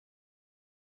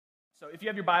So if you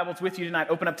have your Bibles with you tonight,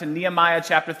 open up to Nehemiah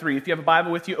chapter 3. If you have a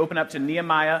Bible with you, open up to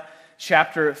Nehemiah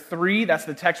chapter 3. That's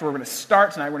the text where we're going to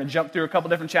start tonight. We're going to jump through a couple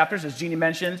different chapters. As Jeannie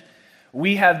mentioned,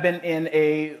 we have been in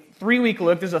a 3-week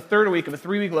look. This is a third week of a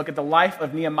 3-week look at the life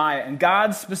of Nehemiah and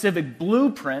God's specific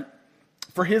blueprint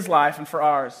for his life and for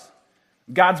ours.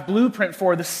 God's blueprint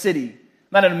for the city.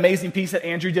 Not an amazing piece that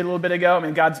Andrew did a little bit ago. I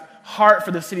mean, God's heart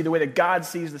for the city, the way that God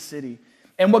sees the city.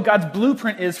 And what God's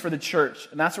blueprint is for the church.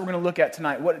 And that's what we're going to look at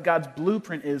tonight, what God's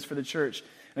blueprint is for the church.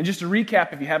 And just to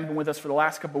recap, if you haven't been with us for the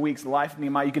last couple of weeks, the life of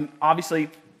Nehemiah, you can obviously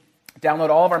download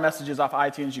all of our messages off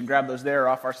iTunes. You can grab those there or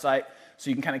off our site so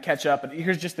you can kind of catch up. But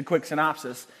here's just the quick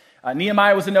synopsis.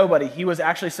 Nehemiah was a nobody. He was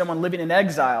actually someone living in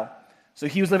exile. So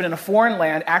he was living in a foreign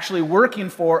land, actually working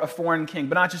for a foreign king.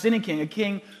 But not just any king, a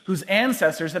king whose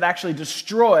ancestors had actually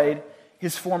destroyed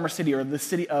his former city, or the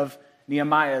city of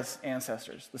Nehemiah's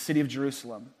ancestors, the city of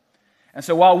Jerusalem. And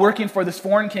so while working for this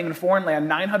foreign king in a foreign land,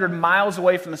 900 miles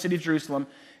away from the city of Jerusalem,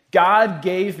 God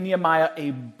gave Nehemiah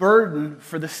a burden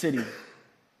for the city.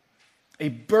 A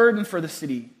burden for the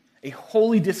city. A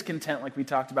holy discontent, like we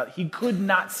talked about. He could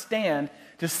not stand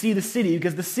to see the city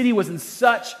because the city was in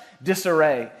such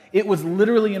disarray. It was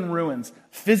literally in ruins.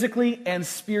 Physically and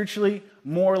spiritually,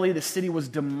 morally, the city was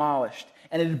demolished.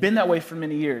 And it had been that way for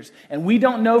many years. And we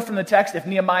don't know from the text if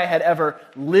Nehemiah had ever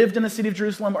lived in the city of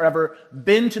Jerusalem or ever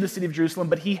been to the city of Jerusalem,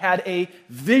 but he had a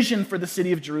vision for the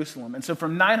city of Jerusalem. And so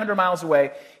from 900 miles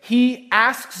away, he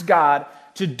asks God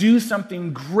to do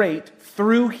something great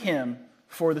through him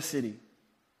for the city.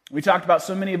 We talked about,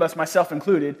 so many of us, myself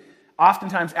included,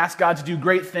 oftentimes ask God to do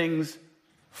great things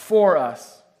for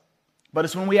us. But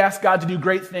it's when we ask God to do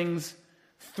great things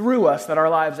through us that our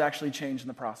lives actually change in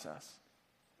the process.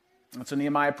 And so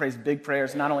Nehemiah prays big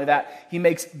prayers. Not only that, he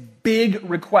makes big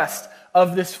requests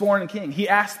of this foreign king. He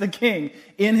asks the king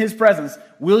in his presence,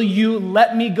 will you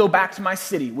let me go back to my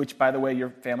city, which, by the way, your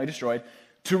family destroyed,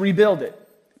 to rebuild it?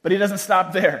 But he doesn't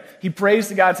stop there. He prays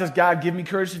to God and says, God, give me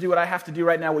courage to do what I have to do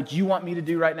right now, what you want me to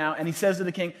do right now. And he says to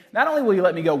the king, not only will you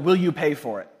let me go, will you pay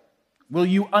for it? Will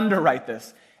you underwrite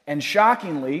this? And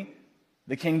shockingly,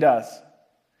 the king does.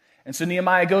 And so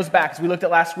Nehemiah goes back, as we looked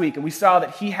at last week, and we saw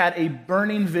that he had a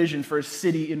burning vision for a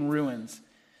city in ruins.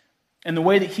 And the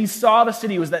way that he saw the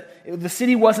city was that the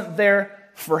city wasn't there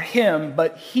for him,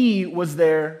 but he was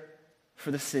there for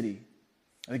the city.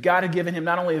 And that God had given him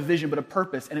not only a vision, but a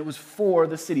purpose, and it was for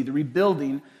the city, the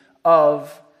rebuilding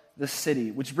of the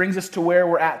city. Which brings us to where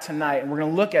we're at tonight, and we're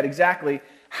going to look at exactly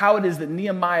how it is that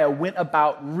Nehemiah went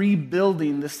about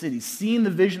rebuilding the city, seeing the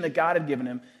vision that God had given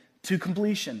him to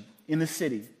completion in the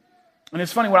city. And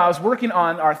it's funny, when I was working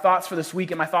on our thoughts for this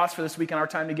week and my thoughts for this week and our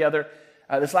time together,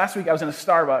 this last week I was in a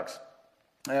Starbucks,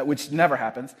 which never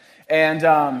happens, and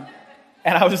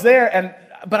I was there,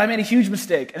 but I made a huge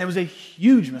mistake, and it was a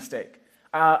huge mistake.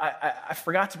 I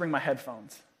forgot to bring my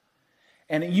headphones.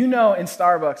 And you know, in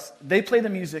Starbucks, they play the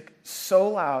music so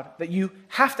loud that you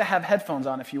have to have headphones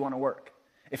on if you want to work.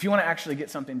 If you want to actually get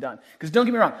something done. Because don't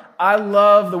get me wrong, I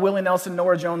love the Willie Nelson,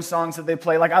 Norah Jones songs that they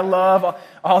play. Like, I love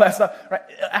all that stuff. Right?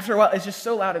 After a while, it's just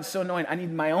so loud and so annoying. I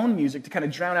need my own music to kind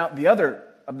of drown out the other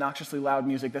obnoxiously loud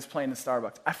music that's playing in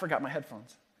Starbucks. I forgot my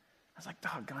headphones. I was like,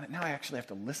 doggone it, now I actually have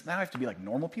to listen. Now I have to be like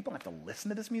normal people. I have to listen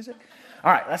to this music.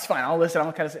 All right, that's fine. I'll listen.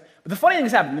 I'll kind of say. But the funny thing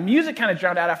is happening. The music kind of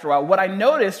drowned out after a while. What I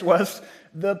noticed was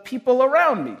the people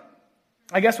around me.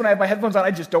 I guess when I have my headphones on,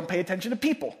 I just don't pay attention to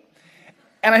people.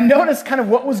 And I noticed kind of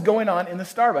what was going on in the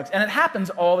Starbucks. And it happens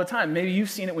all the time. Maybe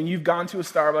you've seen it when you've gone to a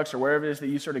Starbucks or wherever it is that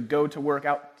you sort of go to work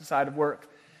outside of work.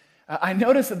 I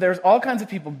noticed that there's all kinds of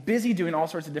people busy doing all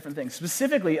sorts of different things.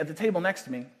 Specifically, at the table next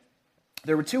to me,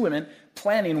 there were 2 women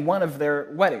planning one of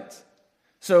their weddings.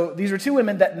 So these were 2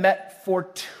 women that met for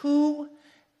 2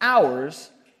 hours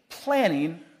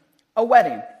planning a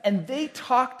wedding. And they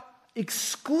talked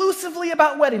exclusively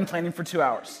about wedding planning for 2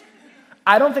 hours.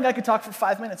 I don't think I could talk for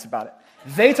 5 minutes about it.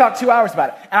 They talked 2 hours about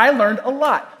it, and I learned a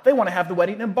lot. They want to have the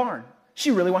wedding in a barn. She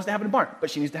really wants to have it in a barn,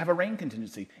 but she needs to have a rain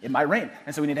contingency. It might rain,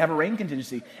 and so we need to have a rain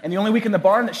contingency. And the only week in the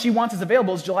barn that she wants is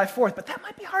available is July 4th, but that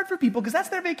might be hard for people because that's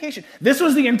their vacation. This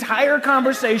was the entire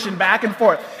conversation back and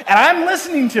forth, and I'm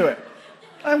listening to it.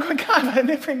 I'm going, God, I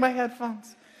didn't bring my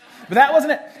headphones. But that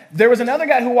wasn't it. There was another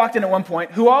guy who walked in at one point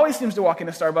who always seems to walk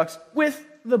into Starbucks with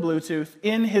the Bluetooth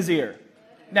in his ear.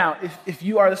 Now, if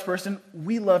you are this person,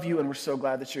 we love you, and we're so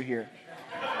glad that you're here.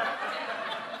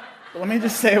 But let me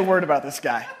just say a word about this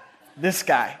guy. This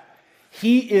guy.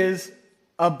 He is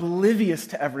oblivious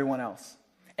to everyone else.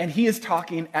 And he is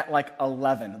talking at like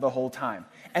 11 the whole time.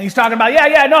 And he's talking about,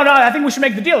 no, I think we should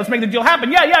make the deal. Let's make the deal happen.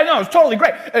 No, it's totally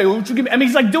great. Hey, won't you give me? I mean,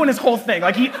 he's like doing his whole thing.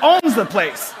 Like, he owns the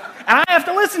place. And I have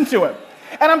to listen to him.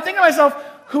 And I'm thinking to myself,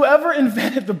 whoever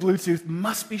invented the Bluetooth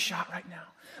must be shot right now.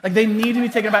 Like, they need to be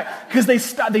taken back because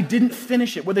they didn't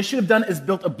finish it. What they should have done is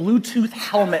built a Bluetooth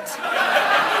helmet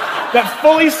that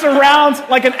fully surrounds,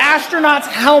 like an astronaut's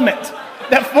helmet,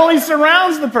 that fully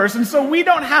surrounds the person so we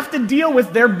don't have to deal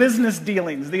with their business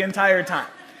dealings the entire time.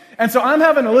 And so I'm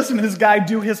having to listen to this guy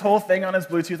do his whole thing on his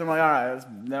Bluetooth. I'm like, all right,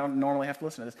 I don't normally have to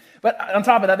listen to this. But on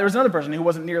top of that, there was another person who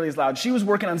wasn't nearly as loud. She was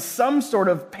working on some sort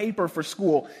of paper for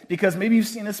school because maybe you've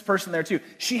seen this person there too.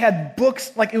 She had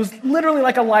books, like it was literally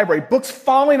like a library, books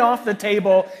falling off the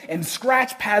table and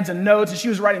scratch pads and notes. And she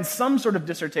was writing some sort of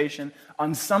dissertation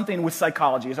on something with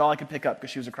psychology is all I could pick up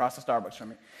because she was across the Starbucks from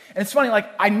me. And it's funny,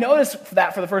 like I noticed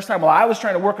that for the first time while I was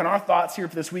trying to work on our thoughts here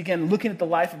for this weekend, looking at the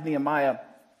life of Nehemiah.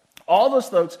 All those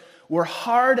folks were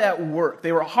hard at work.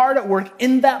 They were hard at work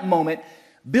in that moment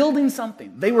building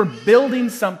something. They were building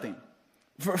something.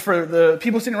 For the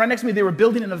people sitting right next to me, they were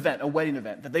building an event, a wedding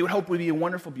event, that they would hope would be a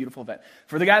wonderful, beautiful event.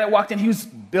 For the guy that walked in, he was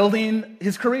building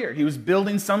his career. He was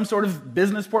building some sort of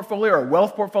business portfolio or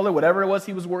wealth portfolio, whatever it was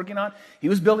he was working on. He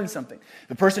was building something.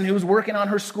 The person who was working on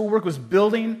her schoolwork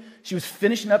she was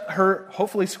finishing up her,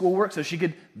 hopefully, schoolwork so she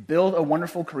could build a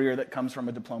wonderful career that comes from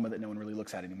a diploma that no one really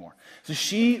looks at anymore. So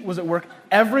she was at work.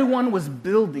 Everyone was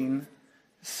building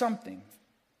something.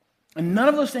 And none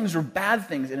of those things were bad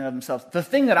things in and of themselves. The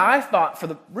thing that I thought for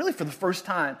the first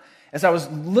time as I was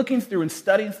looking through and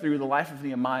studying through the life of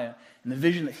Nehemiah and the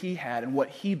vision that he had and what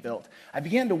he built, I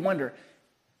began to wonder,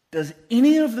 does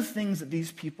any of the things that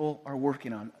these people are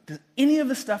working on, does any of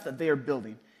the stuff that they are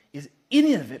building, is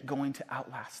any of it going to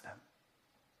outlast them?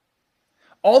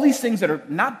 All these things that are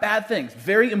not bad things,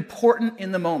 very important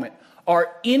in the moment,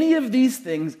 are any of these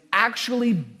things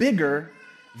actually bigger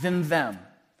than them?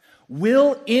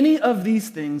 Will any of these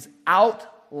things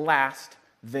outlast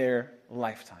their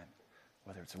lifetime?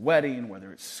 Whether it's a wedding,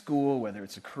 whether it's school, whether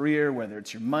it's a career, whether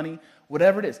it's your money,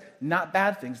 whatever it is, not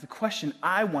bad things. The question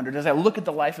I wondered as I look at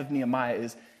the life of Nehemiah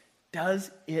is,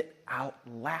 does it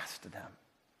outlast them?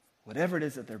 Whatever it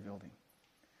is that they're building.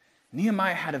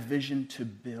 Nehemiah had a vision to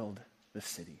build the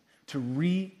city, to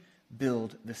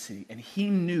rebuild the city. And he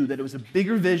knew that it was a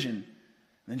bigger vision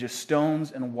than just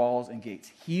stones and walls and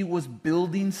gates. He was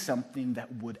building something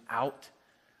that would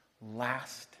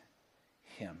outlast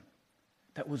him,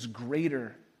 that was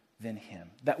greater than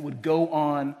him, that would go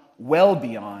on well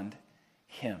beyond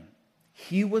him.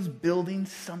 He was building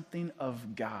something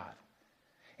of God.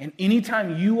 And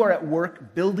anytime you are at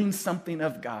work building something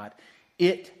of God,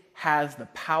 it has the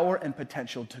power and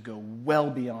potential to go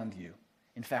well beyond you.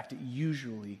 In fact, it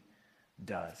usually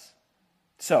does.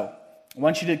 So, I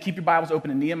want you to keep your Bibles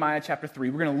open in Nehemiah chapter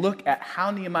 3. We're going to look at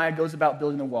how Nehemiah goes about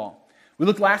building the wall. We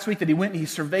looked last week that he went and he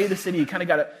surveyed the city. He kind of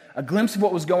got a glimpse of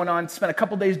what was going on, spent a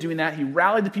couple days doing that. He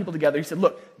rallied the people together. He said,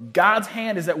 look, God's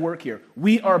hand is at work here.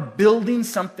 We are building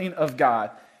something of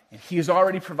God, and he has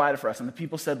already provided for us. And the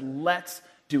people said, let's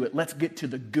do it. Let's get to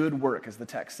the good work, as the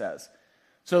text says.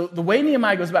 So the way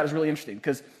Nehemiah goes about it is really interesting,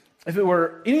 because if it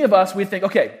were any of us, we'd think,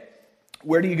 okay,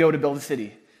 where do you go to build a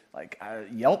city? Like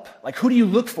Yelp? Like, who do you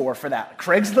look for that?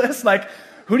 Craigslist? Like,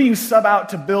 who do you sub out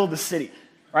to build a city?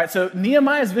 All right, so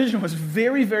Nehemiah's vision was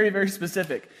very, very, very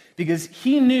specific because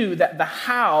he knew that the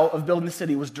how of building the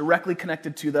city was directly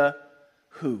connected to the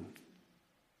who.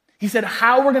 He said,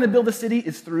 how we're going to build a city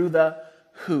is through the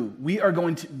who. We are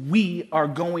going to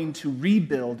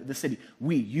rebuild the city.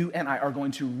 You and I are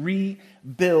going to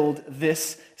rebuild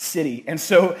this city. And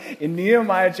so in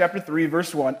Nehemiah chapter 3,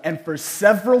 verse 1, and for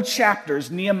several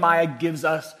chapters, Nehemiah gives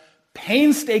us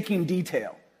painstaking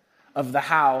detail of the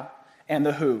how and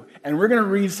the who. And we're going to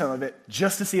read some of it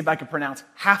just to see if I can pronounce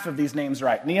half of these names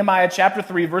right. Nehemiah chapter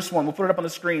 3, verse 1. We'll put it up on the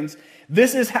screens.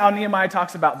 This is how Nehemiah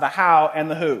talks about the how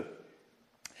and the who.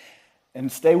 And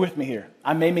stay with me here.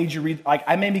 I may make you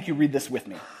read this with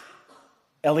me.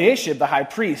 Eliashib, the high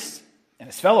priest, and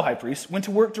his fellow high priests went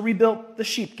to work to rebuild the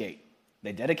sheep gate.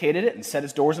 They dedicated it and set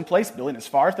its doors in place, building as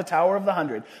far as the Tower of the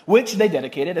 100, which they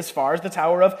dedicated as far as the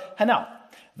Tower of Hanel.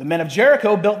 The men of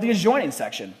Jericho built the adjoining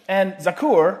section, and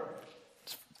Zakur,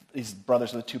 these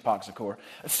brothers of the Tupac Zakur,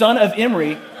 son of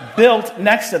Imri, built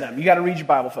next to them. You got to read your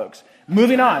Bible, folks.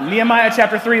 Moving on, Nehemiah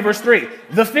chapter 3, verse 3.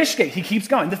 The fish gate, he keeps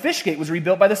going. The fish gate was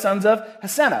rebuilt by the sons of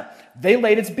Hassenaah. They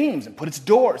laid its beams and put its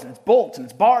doors and its bolts and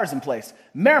its bars in place.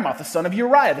 Meremoth, the son of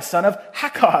Uriah, the son of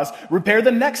Hakaz, repaired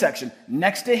the next section.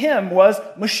 Next to him was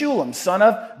Meshullam, son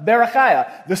of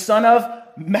Berechiah, the son of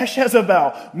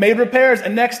Meshezabel, made repairs.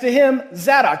 And next to him,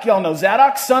 Zadok. Y'all know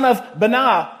Zadok, son of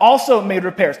Benah, also made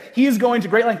repairs. He is going to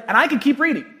great length. And I could keep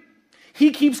reading.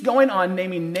 He keeps going on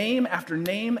naming name after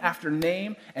name after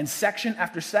name and section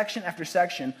after section after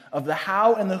section of the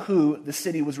how and the who the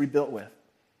city was rebuilt with.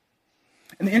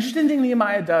 And the interesting thing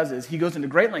Nehemiah does is he goes into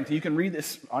great length. You can read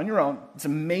this on your own. It's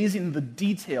amazing the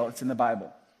detail that's in the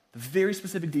Bible. The very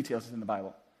specific details that's in the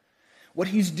Bible. What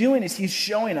he's doing is he's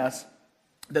showing us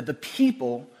that the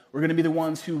people were going to be the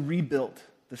ones who rebuilt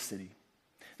the city.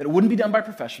 That it wouldn't be done by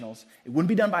professionals. It wouldn't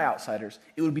be done by outsiders.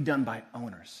 It would be done by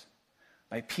owners.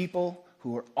 By people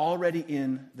who were already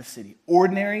in the city.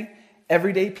 Ordinary,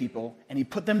 everyday people. And he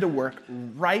put them to work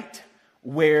right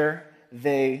where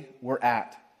they were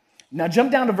at. Now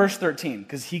jump down to verse 13,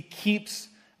 because he keeps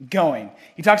going.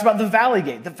 He talks about the Valley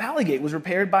Gate. The Valley Gate was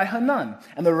repaired by Hanun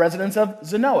and the residents of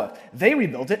Zanoah. They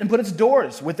rebuilt it and put its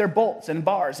doors with their bolts and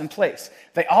bars in place.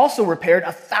 They also repaired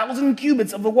 1,000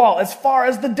 cubits of the wall as far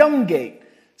as the Dung Gate.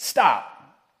 Stop.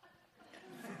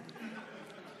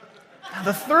 Now,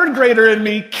 the third grader in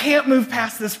me can't move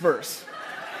past this verse.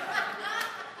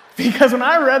 Because when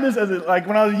I read this,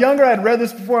 when I was younger, I'd read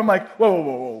this before, I'm like,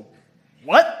 whoa.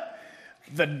 What?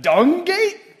 The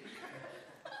Gate?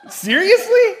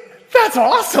 Seriously? That's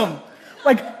awesome.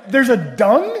 There's a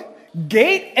dung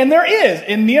gate, and there is.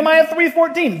 In Nehemiah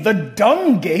 3:14, the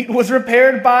Dung Gate was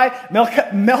repaired by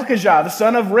Melchijah, the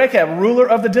son of Rechab, ruler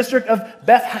of the district of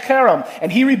Beth Hakerem,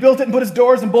 and he rebuilt it and put its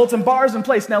doors and bolts and bars in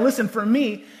place. Now listen, for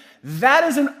me, that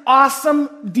is an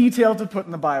awesome detail to put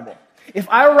in the Bible. If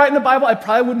I were writing the Bible, I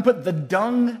probably wouldn't put the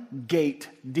Dung Gate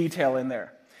detail in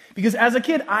there. Because as a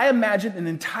kid, I imagined an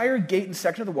entire gate and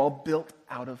section of the wall built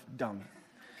out of dung.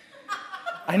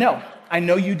 I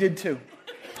know you did too.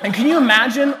 And can you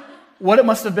imagine what it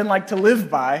must have been like to live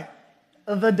by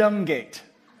the Dung Gate?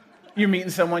 You're meeting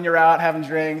someone, you're out having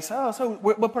drinks. Oh, so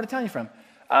what part of town are you from?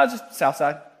 Just South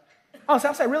Side. Oh,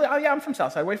 South Side, really? Oh, yeah, I'm from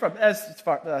South Side. Where are you from?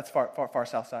 That's far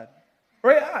South Side.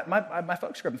 Where are you at? My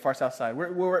folks grew up in far South Side.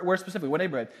 Where specifically? What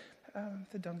neighborhood?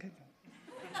 The Dung Gate.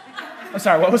 I'm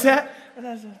sorry, what was that?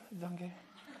 That's a Dung Gate.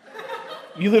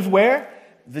 You live where?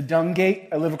 The Dung Gate.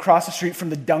 I live across the street from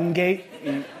the Dung Gate.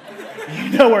 You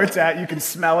know where it's at. You can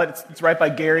smell it. It's right by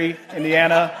Gary,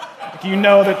 Indiana. You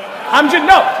know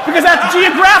that. Because that's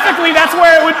geographically, that's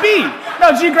where it would be.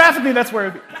 No, geographically, that's where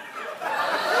it would be.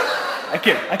 I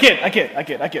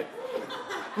kid.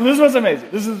 This was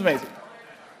amazing.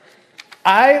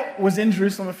 I was in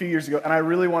Jerusalem a few years ago, and I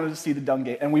really wanted to see the Dung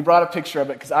Gate, and we brought a picture of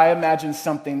it because I imagined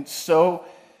something so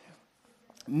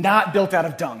not built out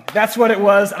of dung. That's what it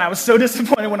was, and I was so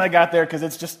disappointed when I got there because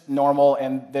it's just normal,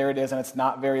 and there it is, and it's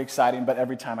not very exciting, but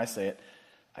every time I say it,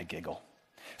 I giggle.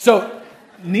 So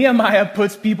Nehemiah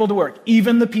puts people to work,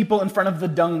 even the people in front of the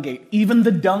Dung Gate. Even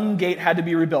the Dung Gate had to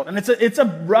be rebuilt, and it's a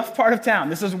rough part of town.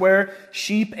 This is where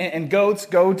sheep and goats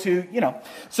go to,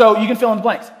 So you can fill in the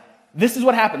blanks. This is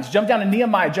what happens. Jump down to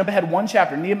Nehemiah. Jump ahead one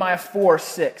chapter. Nehemiah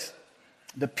 4:6.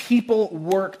 The people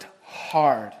worked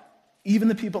hard. Even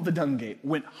the people at the Dung Gate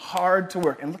went hard to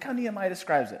work. And look how Nehemiah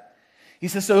describes it. He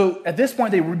says, so at this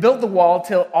point, they rebuilt the wall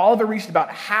till all of it reached about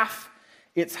half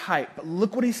its height. But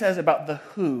look what he says about the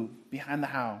who behind the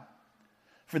how.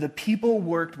 For the people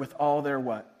worked with all their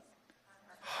what?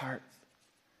 Heart.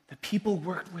 The people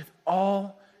worked with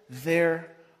all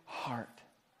their heart.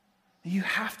 You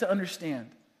have to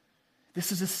understand.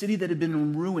 This is a city that had been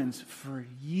in ruins for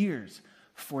years,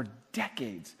 for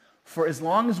decades, for as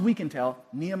long as we can tell,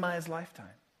 Nehemiah's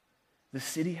lifetime. The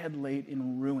city had laid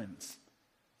in ruins,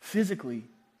 physically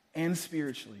and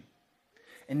spiritually.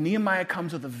 And Nehemiah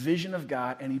comes with a vision of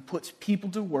God, and he puts people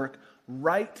to work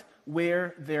right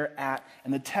where they're at.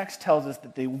 And the text tells us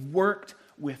that they worked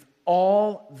with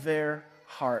all their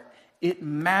heart. It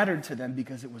mattered to them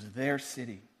because it was their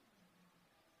city.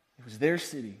 It was their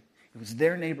city. It was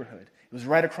their neighborhood. It was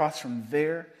right across from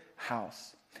their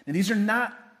house. And these are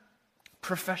not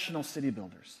professional city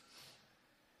builders.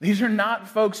 These are not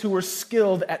folks who were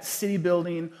skilled at city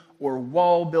building or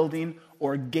wall building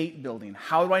or gate building.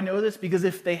 How do I know this? Because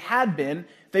if they had been,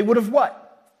 they would have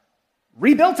what?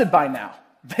 Rebuilt it by now.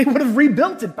 They would have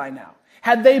rebuilt it by now.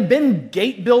 Had they been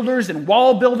gate builders and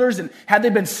wall builders, and had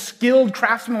they been skilled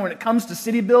craftsmen when it comes to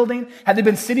city building, had they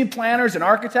been city planners and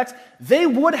architects, they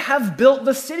would have built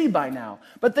the city by now.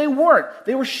 But they weren't.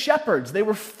 They were shepherds. They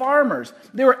were farmers.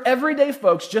 They were everyday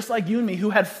folks just like you and me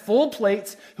who had full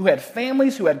plates, who had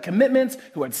families, who had commitments,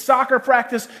 who had soccer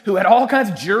practice, who had all kinds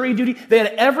of jury duty. They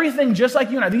had everything just like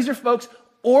you and I. These are folks,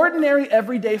 ordinary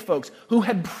everyday folks, who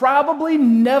had probably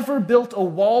never built a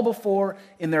wall before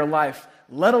in their life,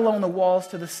 let alone the walls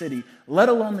to the city, let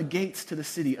alone the gates to the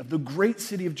city, of the great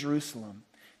city of Jerusalem.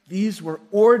 These were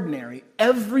ordinary,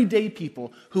 everyday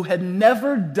people who had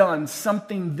never done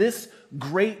something this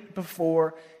great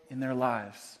before in their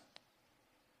lives.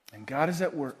 And God is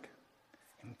at work,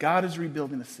 and God is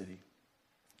rebuilding the city.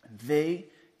 And they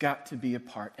got to be a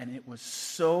part, and it was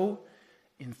so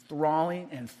enthralling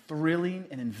and thrilling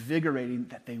and invigorating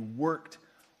that they worked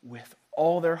with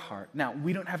all their heart. Now,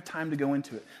 we don't have time to go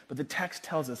into it, but the text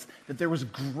tells us that there was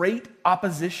great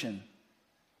opposition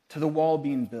to the wall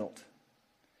being built.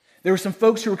 There were some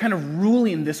folks who were kind of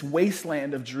ruling this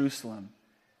wasteland of Jerusalem,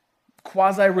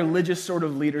 quasi-religious sort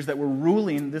of leaders that were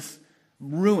ruling this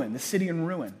ruin, the city in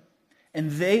ruin.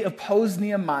 And they opposed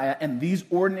Nehemiah and these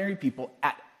ordinary people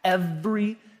at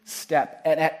every step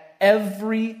and at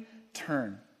every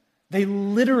turn. They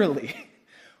literally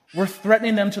were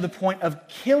threatening them to the point of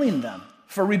killing them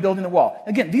for rebuilding the wall.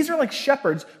 Again, these are like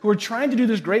shepherds who are trying to do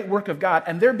this great work of God,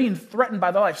 and they're being threatened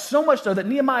by their life, so much so that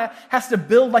Nehemiah has to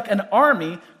build like an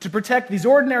army to protect these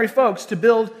ordinary folks to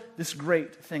build this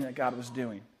great thing that God was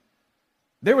doing.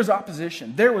 There was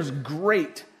opposition. There was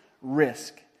great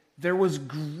risk. There was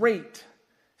great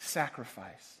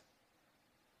sacrifice.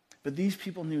 But these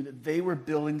people knew that they were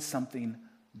building something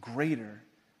greater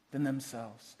than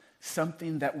themselves,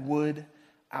 something that would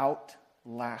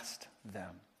outlast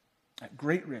them. At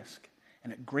great risk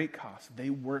and at great cost,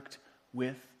 they worked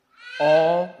with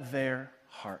all their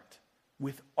heart.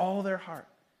 With all their heart.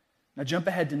 Now jump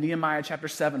ahead to Nehemiah chapter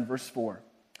 7, verse 4.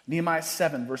 Nehemiah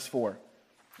 7, verse 4.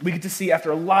 We get to see, after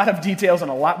a lot of details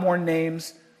and a lot more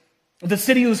names, the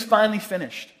city was finally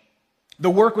finished. The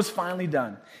work was finally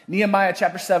done. Nehemiah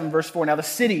chapter 7, verse 4. Now the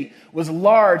city was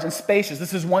large and spacious.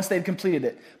 This is once they'd completed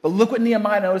it. But look what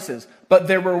Nehemiah notices. But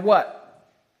there were what?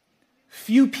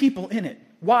 Few people in it.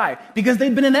 Why? Because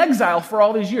they'd been in exile for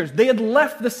all these years. They had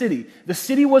left the city. The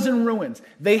city was in ruins.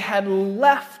 They had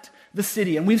left the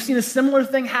city. And we've seen a similar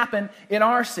thing happen in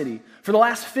our city. For the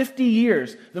last 50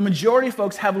 years, the majority of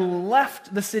folks have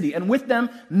left the city. And with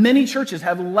them, many churches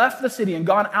have left the city and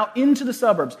gone out into the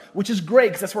suburbs, which is great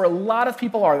because that's where a lot of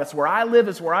people are. That's where I live.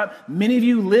 That's where many of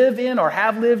you live in or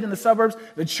have lived in the suburbs.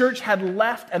 The church had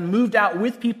left and moved out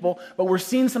with people, but we're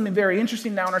seeing something very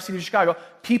interesting now in our city of Chicago.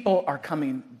 People are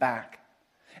coming back.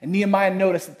 And Nehemiah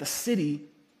noticed that the city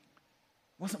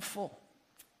wasn't full,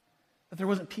 that there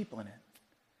wasn't people in it.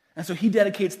 And so he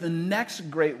dedicates the next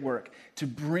great work to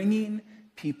bringing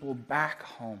people back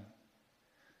home,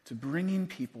 to bringing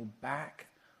people back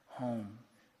home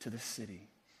to the city.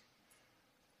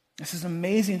 This is an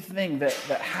amazing thing that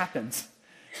happens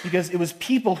because it was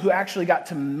people who actually got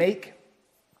to make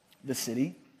the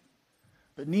city,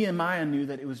 but Nehemiah knew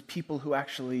that it was people who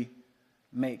actually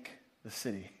make the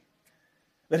city.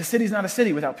 That a city's not a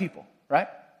city without people, right?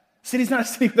 A city's not a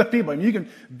city without people. I mean, you can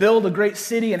build a great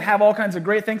city and have all kinds of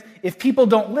great things. If people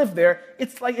don't live there,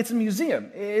 it's like it's a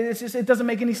museum. It doesn't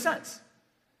make any sense.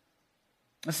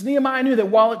 And so Nehemiah knew that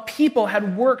while people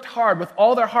had worked hard with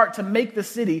all their heart to make the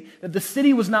city, that the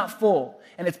city was not full.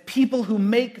 And it's people who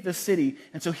make the city.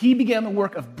 And so he began the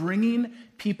work of bringing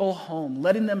people home,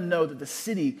 letting them know that the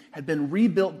city had been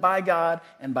rebuilt by God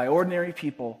and by ordinary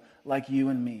people like you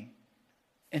and me.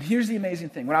 And here's the amazing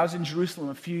thing. When I was in Jerusalem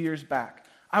a few years back,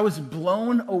 I was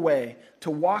blown away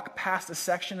to walk past a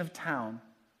section of town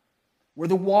where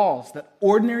the walls that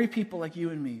ordinary people like you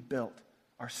and me built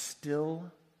are still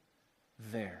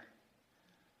there.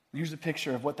 And here's a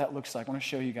picture of what that looks like. I want to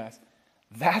show you guys.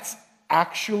 That's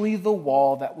actually the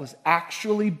wall that was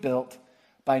actually built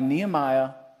by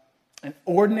Nehemiah and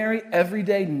ordinary,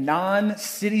 everyday,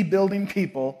 non-city building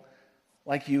people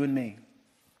like you and me.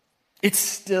 It's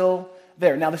still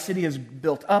there. Now the city has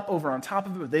built up over on top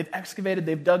of it. They've excavated,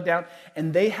 they've dug down,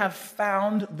 and they have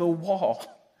found the wall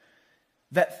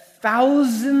that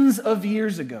thousands of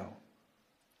years ago,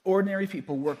 ordinary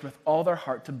people worked with all their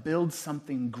heart to build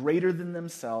something greater than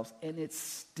themselves, and it's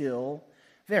still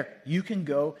there. You can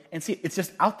go and see it. It's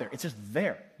just out there. It's just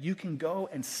there. You can go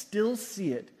and still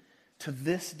see it to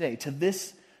this day, to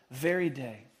this very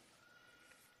day.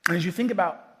 And as you think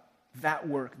about that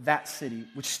work, that city,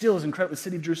 which still is incredible, the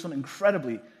city of Jerusalem,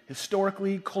 incredibly,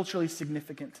 historically, culturally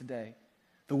significant today.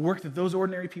 The work that those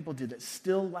ordinary people did that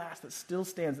still lasts, that still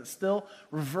stands, that still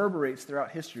reverberates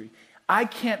throughout history. I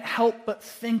can't help but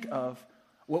think of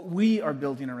what we are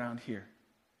building around here.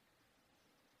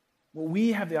 What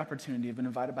we have the opportunity of being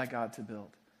invited by God to build.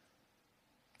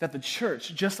 That the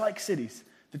church, just like cities,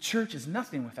 the church is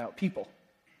nothing without people.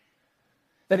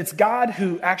 That it's God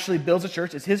who actually builds a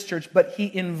church, it's his church, but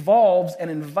he involves and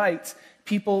invites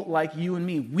people like you and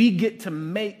me. We get to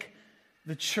make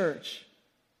the church.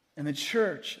 And the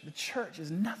church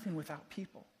is nothing without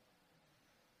people.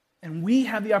 And we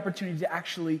have the opportunity to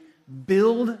actually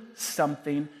build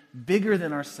something bigger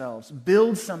than ourselves.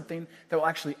 Build something that will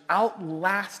actually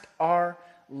outlast our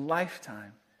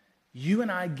lifetime. You and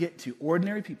I get to,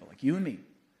 ordinary people like you and me,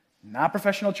 not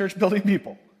professional church building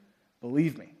people,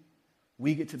 believe me,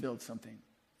 we get to build something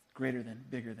greater than,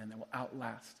 bigger than, that will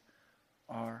outlast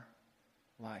our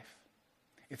life.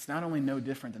 It's not only no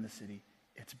different than the city,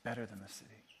 it's better than the city.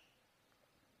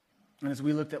 And as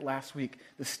we looked at last week,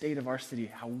 the state of our city,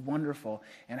 how wonderful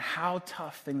and how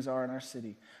tough things are in our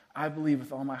city, I believe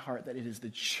with all my heart that it is the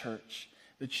church,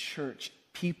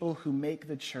 people who make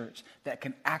the church that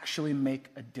can actually make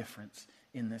a difference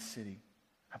in this city.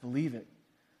 I believe it.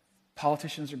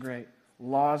 Politicians are great.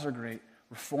 Laws are great.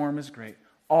 Reform is great.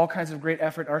 All kinds of great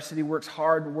effort. Our city works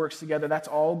hard, works together. That's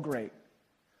all great.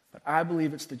 But I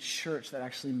believe it's the church that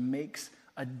actually makes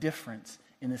a difference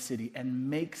in the city and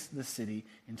makes the city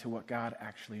into what God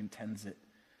actually intends it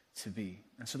to be.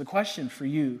 And so the question for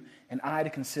you and I to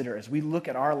consider as we look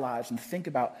at our lives and think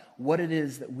about what it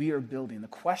is that we are building, the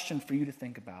question for you to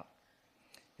think about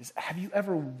is, have you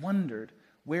ever wondered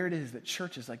where it is that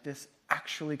churches like this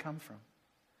actually come from?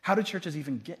 How do churches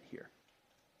even get here?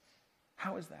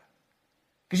 How is that?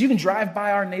 Because you can drive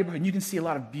by our neighborhood and you can see a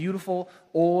lot of beautiful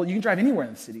old, you can drive anywhere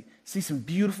in the city, see some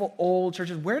beautiful old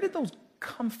churches. Where did those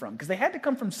come from? Because they had to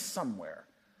come from somewhere.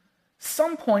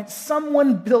 Some point,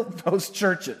 someone built those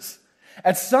churches.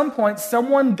 At some point,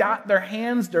 someone got their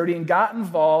hands dirty and got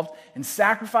involved and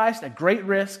sacrificed at great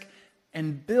risk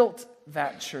and built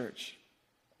that church.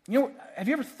 You know, have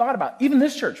you ever thought about, even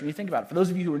this church, when you think about it, for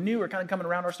those of you who are new or kind of coming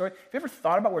around our story, have you ever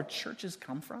thought about where churches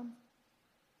come from?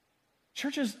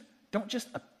 Churches don't just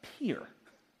appear.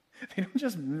 They don't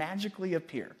just magically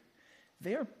appear.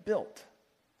 They are built.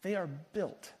 They are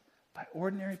built by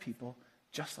ordinary people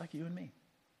just like you and me.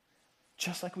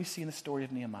 Just like we see in the story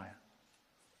of Nehemiah.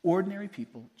 Ordinary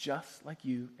people just like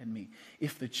you and me.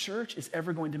 If the church is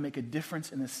ever going to make a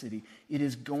difference in the city, it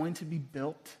is going to be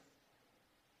built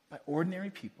by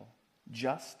ordinary people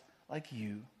just like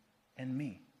you and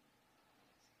me.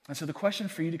 And so the question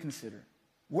for you to consider,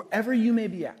 wherever you may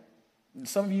be at,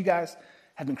 some of you guys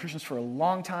have been Christians for a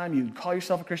long time. You call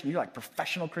yourself a Christian. You're like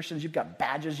professional Christians. You've got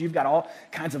badges. You've got all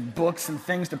kinds of books and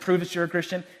things to prove that you're a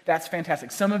Christian. That's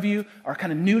fantastic. Some of you are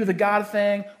kind of new to the God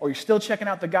thing, or you're still checking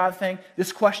out the God thing.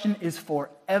 This question is for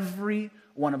every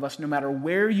one of us, no matter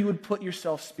where you would put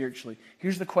yourself spiritually.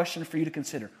 Here's the question for you to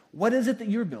consider. What is it that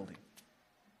you're building?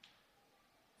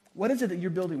 What is it that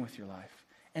you're building with your life?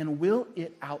 And will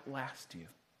it outlast you?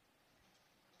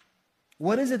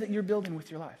 What is it that you're building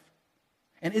with your life?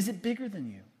 And is it bigger than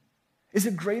you? Is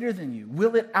it greater than you?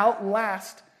 Will it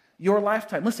outlast your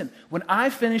lifetime? Listen, when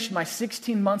I finished my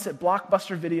 16 months at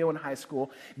Blockbuster Video in high school,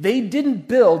 they didn't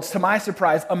build, to my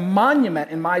surprise, a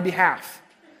monument in my behalf,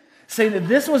 saying that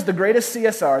this was the greatest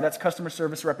CSR, that's customer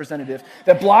service representative,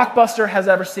 that Blockbuster has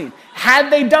ever seen.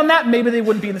 Had they done that, maybe they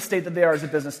wouldn't be in the state that they are as a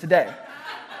business today.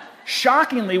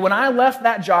 Shockingly, when I left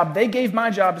that job, they gave my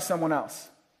job to someone else.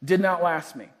 Did not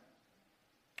last me.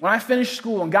 When I finished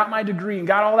school and got my degree and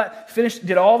got all that,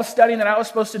 did all the studying that I was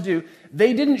supposed to do,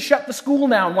 they didn't shut the school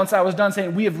down once I was done,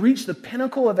 saying, we have reached the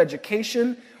pinnacle of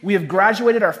education. We have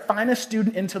graduated our finest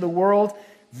student into the world.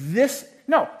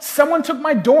 No, someone took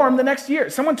my dorm the next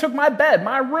year. Someone took my bed,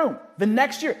 my room, the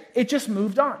next year. It just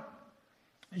moved on.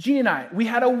 Jeannie and I, we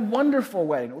had a wonderful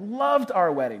wedding. Loved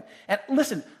our wedding. And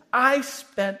listen, I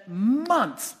spent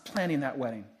months planning that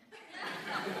wedding.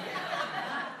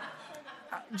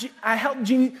 I helped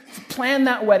Jeannie plan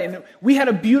that wedding. We had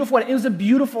a beautiful wedding. It was a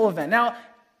beautiful event. Now,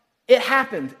 it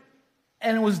happened,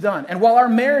 and it was done. And while our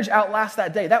marriage outlasts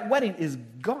that day, that wedding is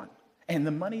gone. And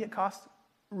the money it cost,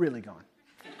 really gone.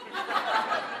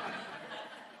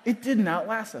 It didn't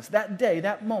outlast us. That day,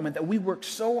 that moment that we worked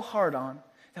so hard on,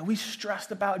 that we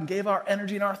stressed about and gave our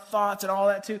energy and our thoughts and all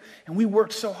that too, and we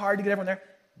worked so hard to get everyone there,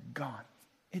 gone.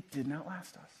 It did not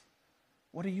last us.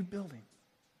 What are you building?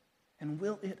 And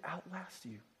will it outlast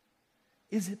you?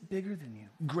 Is it bigger than you?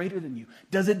 Greater than you?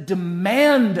 Does it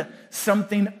demand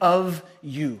something of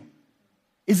you?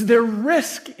 Is there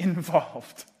risk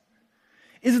involved?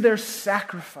 Is there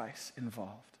sacrifice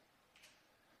involved?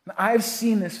 Now, I've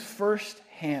seen this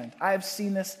firsthand. I've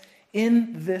seen this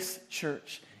in this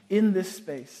church, in this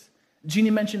space. Jeannie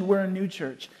mentioned we're a new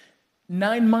church.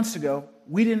 9 months ago,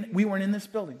 we weren't in this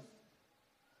building.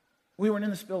 We weren't in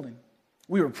this building.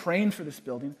 We were praying for this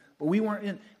building. But we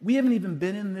haven't even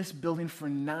been in this building for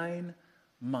 9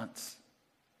 months.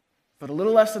 But a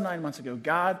little less than 9 months ago,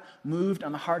 God moved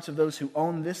on the hearts of those who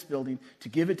own this building to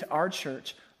give it to our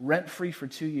church rent-free for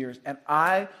 2 years. And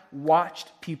I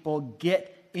watched people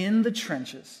get in the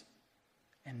trenches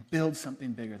and build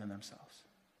something bigger than themselves.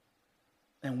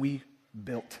 And we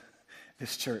built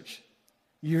this church.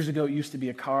 Years ago, it used to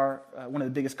be one of the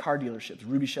biggest car dealerships,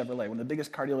 Ruby Chevrolet, one of the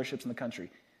biggest car dealerships in the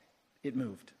country. It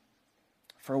moved.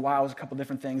 For a while, it was a couple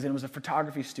different things, and it was a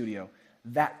photography studio.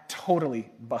 That totally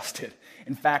busted.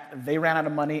 In fact, they ran out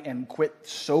of money and quit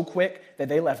so quick that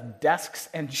they left desks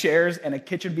and chairs and a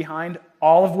kitchen behind,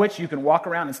 all of which you can walk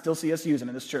around and still see us using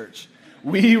in this church.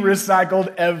 We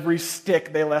recycled every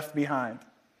stick they left behind.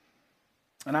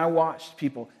 And I watched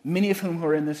people, many of whom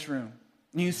were in this room.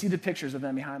 And you see the pictures of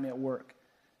them behind me at work.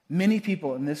 Many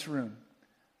people in this room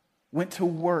went to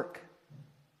work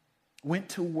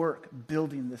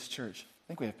building this church. I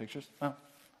think we have pictures. Well,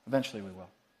 eventually we will.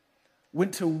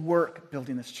 Went to work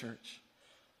building this church.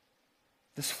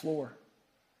 This floor,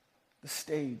 the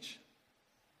stage,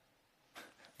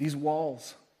 these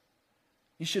walls.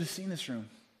 You should have seen this room.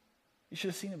 You should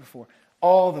have seen it before.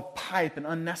 All the pipe and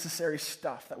unnecessary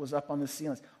stuff that was up on the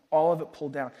ceilings, all of it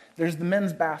pulled down. There's the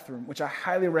men's bathroom, which I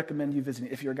highly recommend you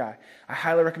visiting if you're a guy. I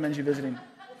highly recommend you visiting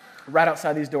right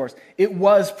outside these doors. It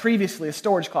was previously a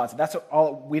storage closet. That's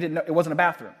all we didn't know. It wasn't a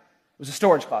bathroom. It was a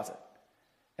storage closet.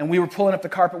 And we were pulling up the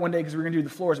carpet one day because we were going to do the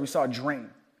floors, and we saw a drain.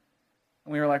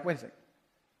 And we were like, wait a second.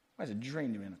 Why is a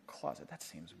drain doing in a closet? That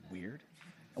seems weird.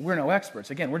 And we're no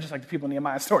experts. Again, we're just like the people in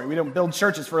Nehemiah's story. We don't build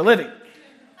churches for a living.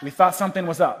 We thought something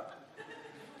was up.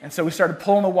 And so we started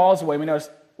pulling the walls away. We noticed,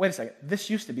 wait a second,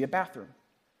 this used to be a bathroom.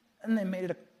 And they made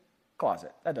it a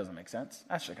closet. That doesn't make sense.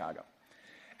 That's Chicago.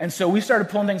 And so we started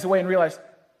pulling things away and realized,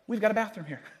 we've got a bathroom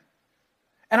here.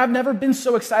 And I've never been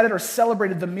so excited or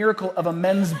celebrated the miracle of a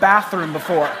men's bathroom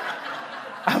before.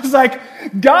 I was like,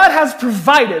 God has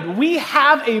provided. We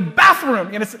have a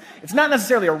bathroom. And it's not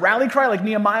necessarily a rally cry like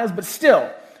Nehemiah's, but still,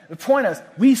 the point is,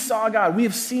 we saw God, we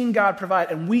have seen God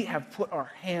provide, and we have put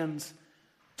our hands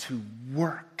to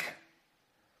work.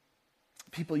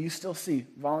 People you still see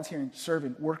volunteering,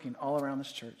 serving, working all around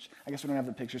this church. I guess we don't have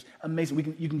the pictures.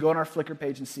 Amazing. You can go on our Flickr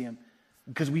page and see them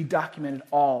because we documented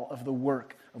all of the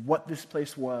work of what this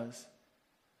place was.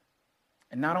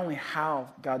 And not only how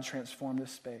God transformed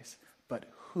this space, but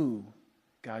who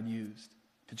God used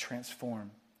to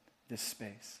transform this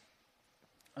space.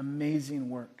 Amazing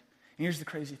work. And here's the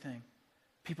crazy thing.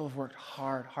 People have worked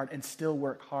hard, and still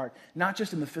work hard. Not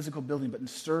just in the physical building, but in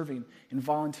serving, in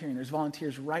volunteering. There's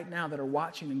volunteers right now that are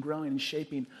watching and growing and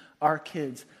shaping our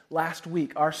kids. Last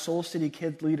week, our Soul City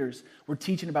Kids leaders were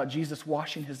teaching about Jesus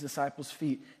washing his disciples'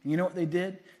 feet. And you know what they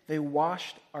did? They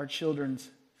washed our children's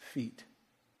feet.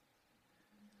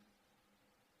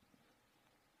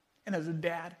 And as a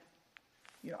dad,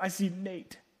 I see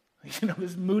Nate,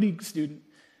 this moody student,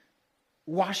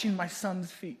 washing my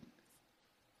son's feet.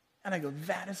 And I go,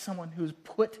 that is someone who's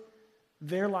put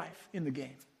their life in the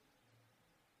game.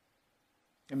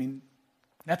 I mean,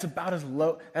 that's about as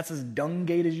low, that's as dung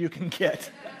gate as you can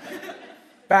get.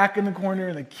 Back in the corner,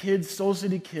 and the kids, Soul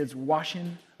City kids,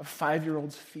 washing a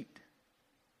 5-year-old's feet.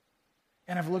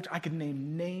 And I've looked, I could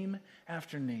name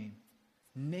after name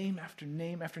after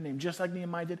name after name. Just like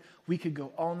Nehemiah did, we could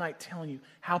go all night telling you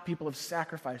how people have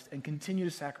sacrificed and continue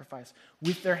to sacrifice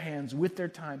with their hands, with their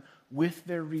time, with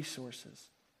their resources.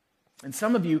 And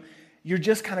some of you, you're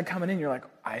just kind of coming in, you're like,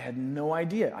 I had no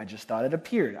idea. I just thought it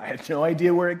appeared. I had no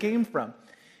idea where it came from.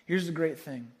 Here's the great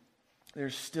thing.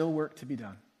 There's still work to be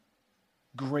done.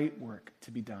 Great work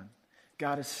to be done.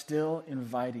 God is still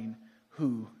inviting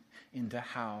who into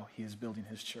how he is building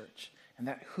his church. And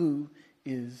that who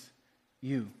is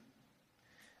you.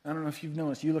 I don't know if you've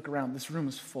noticed, you look around, this room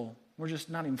is full. We're just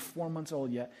not even 4 months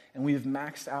old yet, and we have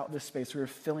maxed out this space. We are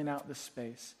filling out this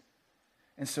space.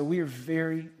 And so we are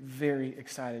very, very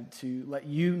excited to let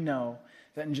you know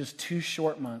that in just 2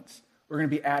 short months, we're going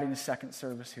to be adding a second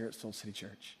service here at Soul City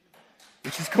Church,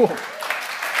 which is cool.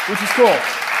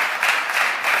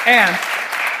 And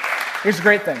here's the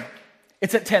great thing.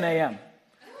 It's at 10 a.m.,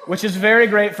 which is very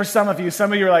great for some of you.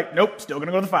 Some of you are like, nope, still going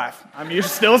to go to the 5. You're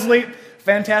still asleep.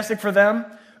 Fantastic for them.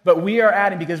 But we are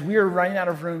adding because we are running out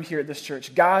of room here at this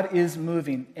church. God is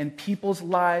moving, and people's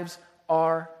lives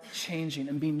are changing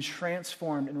and being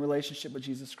transformed in relationship with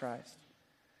Jesus Christ.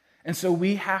 And so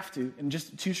we have to, in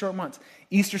just 2 short months,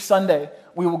 Easter Sunday,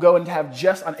 we will go and have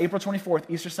just on April 24th,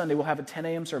 Easter Sunday, we'll have a 10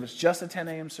 a.m. service, just a 10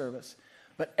 a.m. service.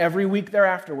 But every week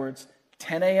thereafterwards,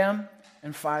 10 a.m.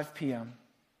 and 5 p.m.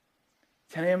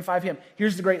 10 a.m., 5 p.m.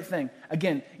 Here's the great thing.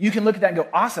 Again, you can look at that and go,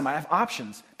 awesome, I have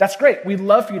options. That's great. We'd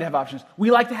love for you to have options.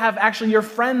 We like to have actually your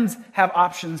friends have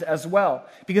options as well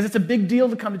because it's a big deal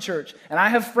to come to church. And I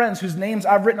have friends whose names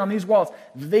I've written on these walls.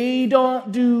 They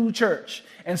don't do church.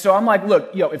 And so I'm like, look,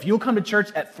 if you'll come to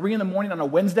church at 3 a.m. on a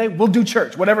Wednesday, we'll do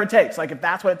church, whatever it takes. Like if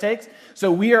that's what it takes.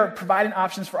 So we are providing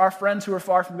options for our friends who are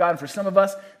far from God. And for some of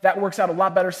us, that works out a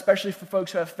lot better, especially for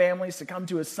folks who have families to come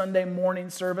to a Sunday morning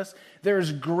service. There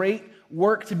is great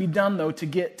work to be done, though, to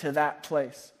get to that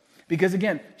place. Because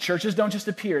again, churches don't just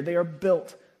appear. They are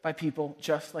built by people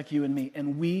just like you and me.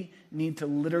 And we need to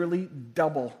literally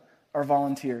double our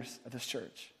volunteers at this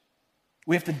church.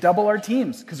 We have to double our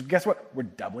teams because guess what? We're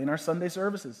doubling our Sunday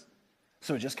services.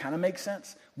 So it just kind of makes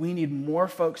sense. We need more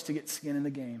folks to get skin in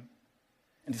the game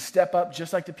and to step up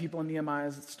just like the people in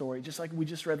Nehemiah's story, just like we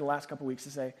just read the last couple weeks,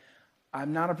 to say,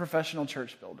 I'm not a professional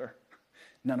church builder.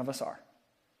 None of us are.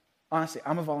 Honestly,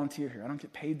 I'm a volunteer here. I don't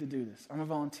get paid to do this. I'm a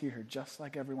volunteer here just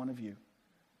like every one of you.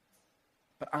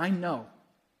 But I know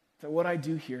that what I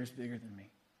do here is bigger than me.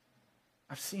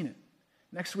 I've seen it.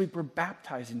 Next week, we're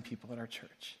baptizing people at our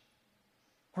church.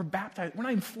 We're baptized. We're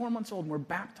not even 4 months old, and we're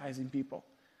baptizing people.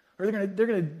 Or they're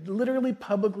going to literally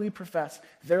publicly profess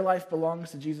their life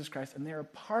belongs to Jesus Christ, and they're a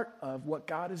part of what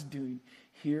God is doing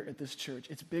here at this church.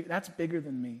 It's big. That's bigger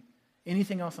than me.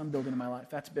 Anything else I'm building in my life,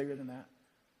 that's bigger than that.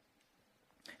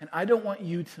 And I don't want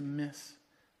you to miss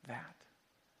that.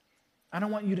 I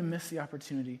don't want you to miss the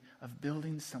opportunity of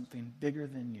building something bigger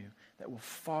than you that will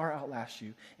far outlast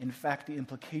you. In fact, the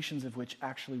implications of which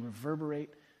actually reverberate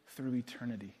through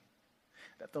eternity.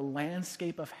 That the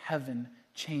landscape of heaven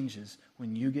changes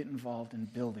when you get involved in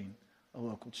building a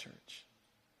local church.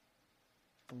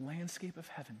 The landscape of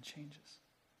heaven changes.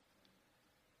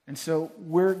 And so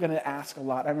we're going to ask a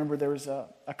lot. I remember there was a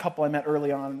couple I met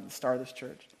early on at the start of this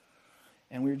church.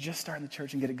 And we were just starting the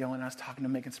church and get it going. I was talking to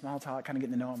them, making small talk, kind of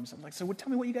getting to know them. So I'm like, so tell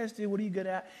me what you guys do. What are you good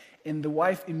at? And the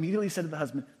wife immediately said to the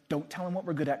husband, don't tell them what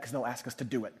we're good at because they'll ask us to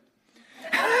do it.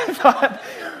 I thought,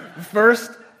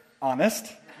 first,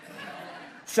 honest.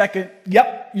 Second,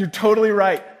 yep, you're totally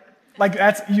right. Like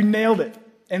you nailed it.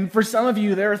 And for some of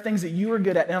you, there are things that you are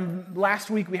good at. And last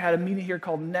week we had a meeting here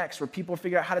called Next, where people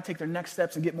figure out how to take their next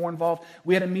steps and get more involved.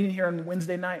 We had a meeting here on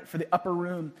Wednesday night for the upper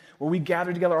room, where we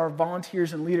gathered together our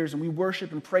volunteers and leaders, and we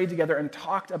worshiped and prayed together and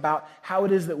talked about how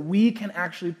it is that we can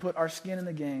actually put our skin in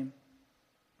the game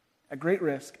at great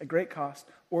risk, at great cost,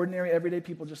 ordinary, everyday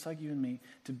people just like you and me,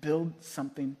 to build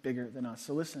something bigger than us.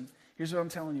 So listen, here's what I'm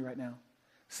telling you right now.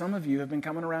 Some of you have been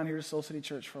coming around here to Soul City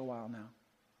Church for a while now.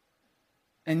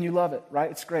 And you love it, right?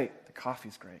 It's great. The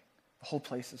coffee's great. The whole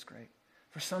place is great.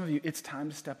 For some of you, it's time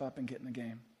to step up and get in the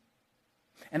game.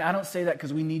 And I don't say that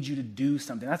because we need you to do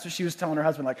something. That's what she was telling her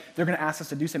husband, like, they're going to ask us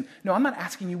to do something. No, I'm not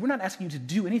asking you. We're not asking you to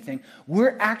do anything.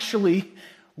 We're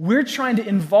trying to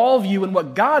involve you in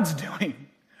what God's doing.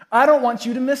 I don't want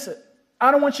you to miss it.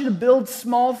 I don't want you to build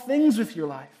small things with your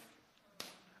life.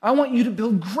 I want you to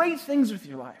build great things with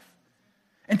your life.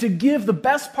 And to give the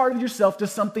best part of yourself to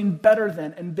something better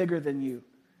than and bigger than you.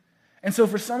 And so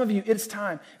for some of you, it's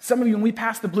time. Some of you, when we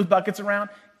pass the blue buckets around,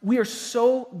 we are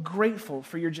so grateful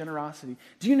for your generosity.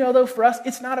 Do you know, though, for us,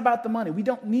 it's not about the money. We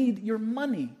don't need your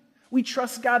money. We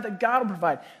trust God that God will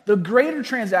provide. The greater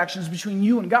transactions between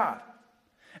you and God.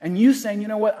 And you saying, you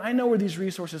know what, I know where these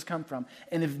resources come from.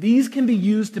 And if these can be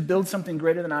used to build something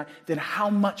greater than I, then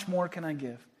how much more can I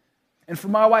give? And for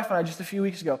my wife and I, just a few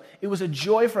weeks ago, it was a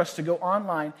joy for us to go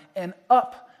online and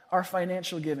up our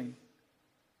financial giving.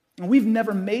 And we've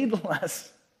never made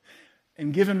less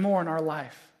and given more in our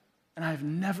life. And I've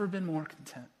never been more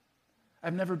content.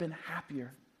 I've never been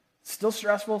happier. Still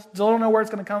stressful, still don't know where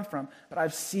it's going to come from, but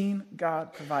I've seen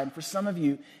God provide. And for some of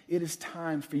you, it is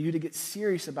time for you to get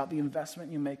serious about the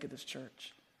investment you make at this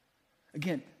church.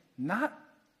 Again, not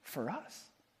for us,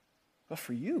 but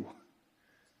for you.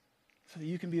 So that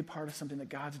you can be a part of something that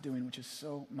God's doing, which is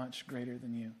so much greater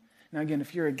than you. Now again,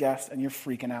 if you're a guest and you're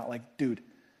freaking out, like, dude,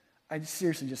 I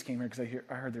seriously just came here because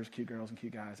I heard there's cute girls and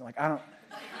cute guys. Like, now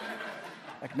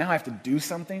I have to do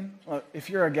something? Well, if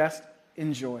you're a guest,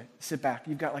 enjoy. Sit back.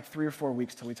 You've got like 3 or 4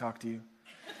 weeks till we talk to you.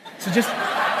 So just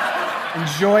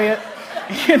enjoy it.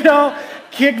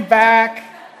 Kick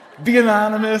back, be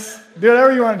anonymous, do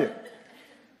whatever you want to do.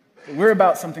 But we're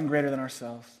about something greater than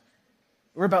ourselves.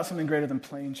 We're about something greater than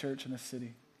playing church in this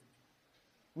city.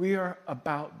 We are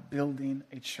about building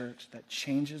a church that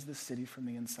changes the city from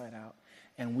the inside out.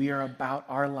 And we are about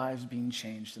our lives being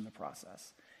changed in the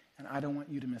process. And I don't want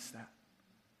you to miss that.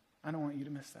 I don't want you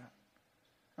to miss that.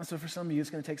 And so for some of you, it's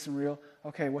going to take some real,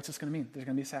 okay, what's this going to mean? There's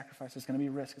going to be a sacrifice. There's going to be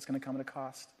risk. It's going to come at a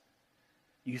cost.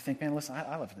 You think, man, listen,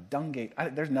 I live at the dung gate.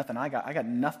 There's nothing I got. I got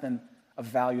nothing of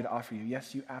value to offer you.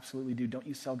 Yes, you absolutely do. Don't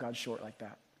you sell God short like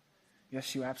that.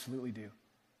 Yes, you absolutely do.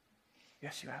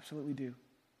 Yes, you absolutely do.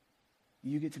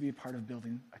 You get to be a part of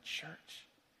building a church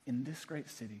in this great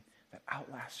city that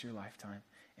outlasts your lifetime.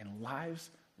 And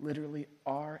lives literally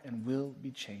are and will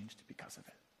be changed because of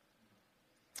it.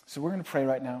 So we're going to pray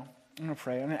right now. I'm going to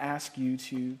pray. I'm going to ask you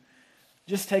to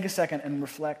just take a second and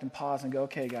reflect and pause and go,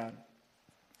 okay, God,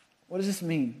 what does this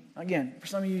mean? Again, for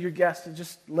some of you, your guests,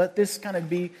 just let this kind of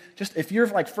be, just if you're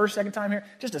like first, second time here,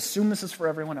 just assume this is for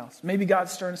everyone else. Maybe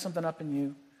God's stirring something up in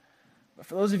you. But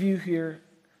for those of you here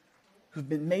who've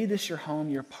made this your home,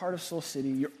 you're part of Soul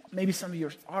City, maybe some of you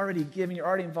are already giving, you're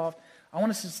already involved, I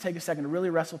want us to just take a second to really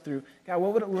wrestle through, God,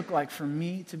 what would it look like for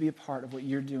me to be a part of what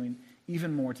you're doing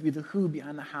even more, to be the who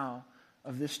behind the how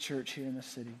of this church here in this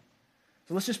city?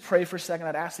 So let's just pray for a second.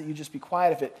 I'd ask that you just be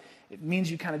quiet. If it means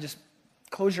you kind of just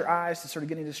close your eyes to sort of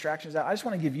get any distractions out, I just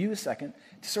want to give you a second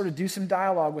to sort of do some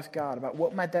dialogue with God about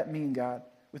what might that mean, God,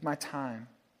 with my time.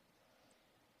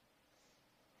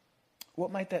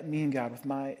 What might that mean, God, with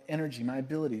my energy, my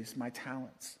abilities, my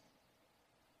talents?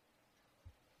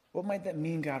 What might that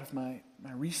mean, God, with my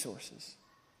resources?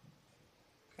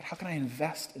 God, how can I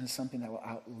invest in something that will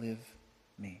outlive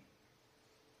me,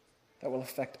 that will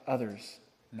affect others,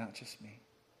 not just me?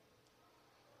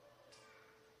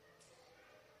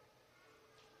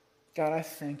 God, I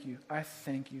thank you. I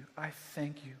thank you. I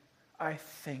thank you. I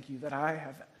thank you that I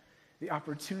have the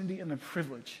opportunity and the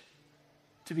privilege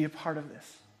to be a part of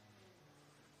this.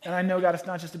 And I know, God, it's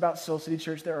not just about Soul City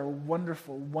Church. There are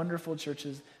wonderful, wonderful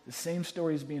churches. The same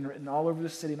story is being written all over the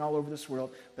city and all over this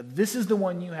world. But this is the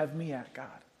one you have me at, God.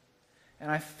 And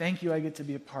I thank you I get to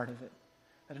be a part of it.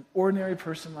 That an ordinary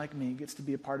person like me gets to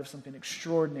be a part of something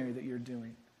extraordinary that you're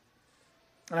doing.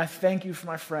 And I thank you for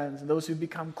my friends and those who've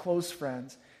become close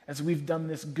friends as we've done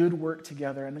this good work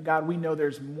together. And God, we know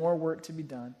there's more work to be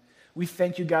done. We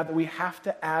thank you, God, that we have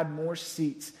to add more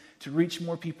seats to reach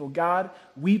more people. God,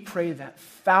 we pray that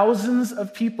thousands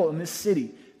of people in this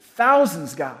city,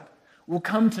 thousands, God, will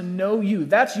come to know you.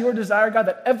 That's your desire, God,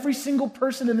 that every single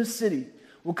person in this city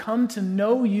will come to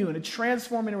know you and to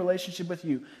transform in a relationship with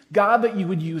you. God, that you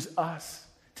would use us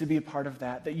to be a part of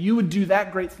that you would do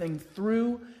that great thing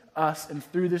through us and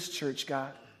through this church,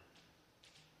 God.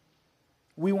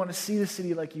 We want to see the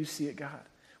city like you see it, God.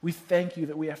 We thank you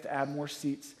that we have to add more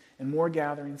seats and more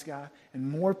gatherings, God,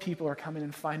 and more people are coming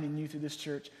and finding you through this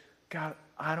church. God,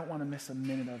 I don't want to miss a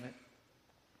minute of it.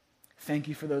 Thank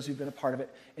you for those who've been a part of it.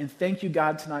 And thank you,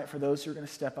 God, tonight for those who are going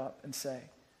to step up and say,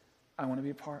 I want to be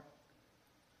a part.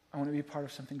 I want to be a part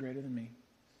of something greater than me.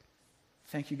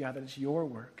 Thank you, God, that it's your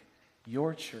work,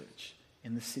 your church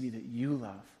in the city that you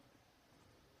love,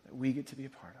 that we get to be a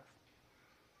part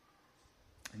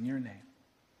of. In your name,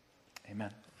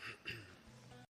 amen.